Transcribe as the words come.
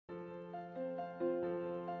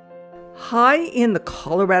High in the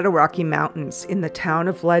Colorado Rocky Mountains in the town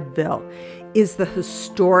of Leadville is the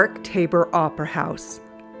historic Tabor Opera House.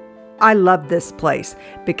 I love this place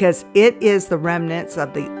because it is the remnants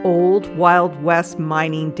of the old Wild West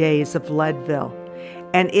mining days of Leadville,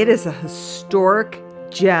 and it is a historic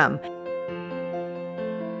gem.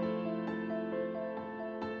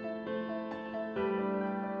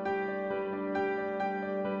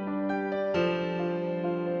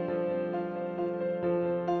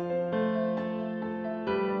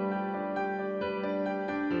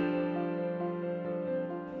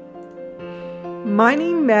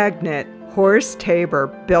 Mining magnate Horace Tabor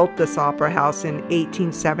built this opera house in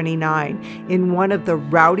 1879 in one of the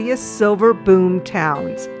rowdiest silver boom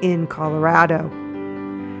towns in Colorado.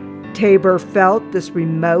 Tabor felt this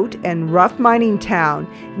remote and rough mining town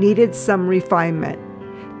needed some refinement.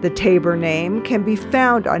 The Tabor name can be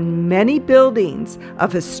found on many buildings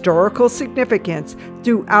of historical significance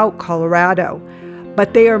throughout Colorado,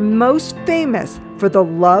 but they are most famous for the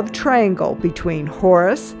love triangle between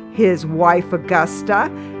Horace, his wife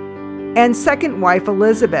Augusta, and second wife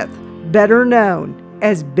Elizabeth, better known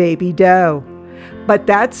as Baby Doe. But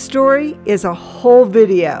that story is a whole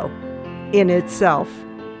video in itself.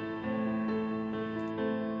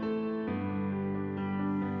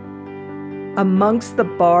 Amongst the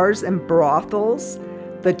bars and brothels,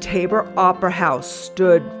 the Tabor Opera House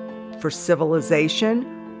stood for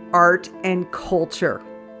civilization, art, and culture.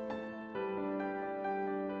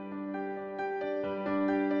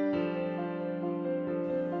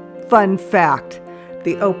 Fun fact,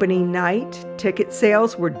 the opening night ticket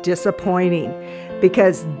sales were disappointing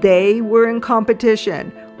because they were in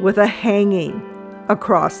competition with a hanging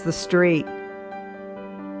across the street.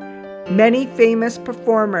 Many famous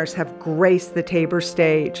performers have graced the Tabor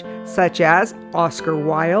stage, such as Oscar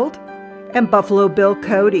Wilde and Buffalo Bill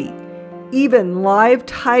Cody. Even live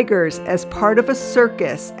tigers as part of a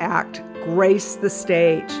circus act graced the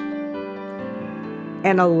stage.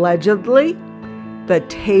 And allegedly, the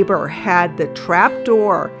Tabor had the trap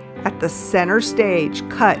door at the center stage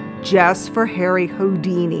cut just for Harry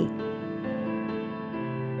Houdini.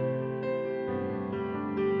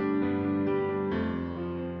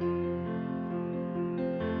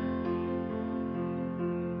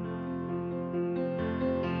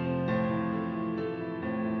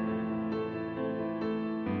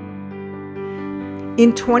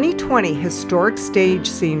 In 2020, historic stage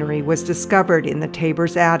scenery was discovered in the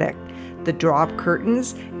Tabor's attic. The drop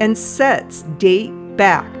curtains and sets date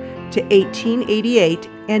back to 1888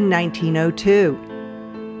 and 1902.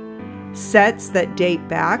 Sets that date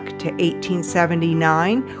back to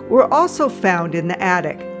 1879 were also found in the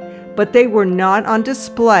attic, but they were not on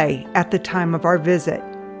display at the time of our visit.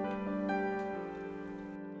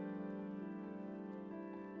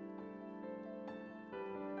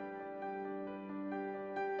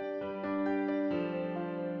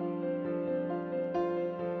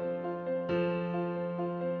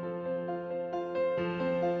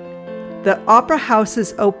 The Opera House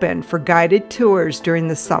is open for guided tours during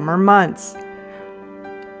the summer months,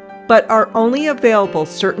 but are only available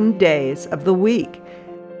certain days of the week.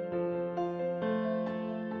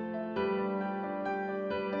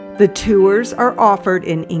 The tours are offered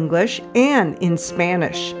in English and in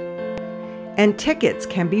Spanish, and tickets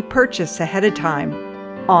can be purchased ahead of time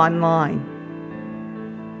online.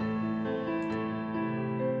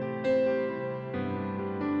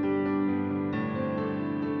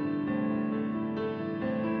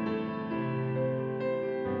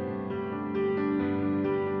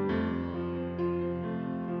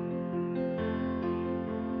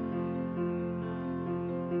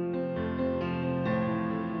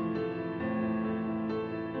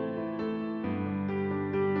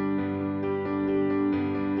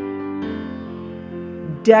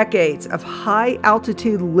 Decades of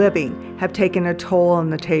high-altitude living have taken a toll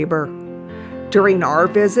on the Tabor. During our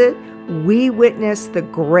visit, we witnessed the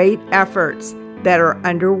great efforts that are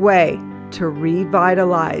underway to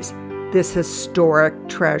revitalize this historic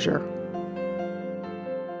treasure.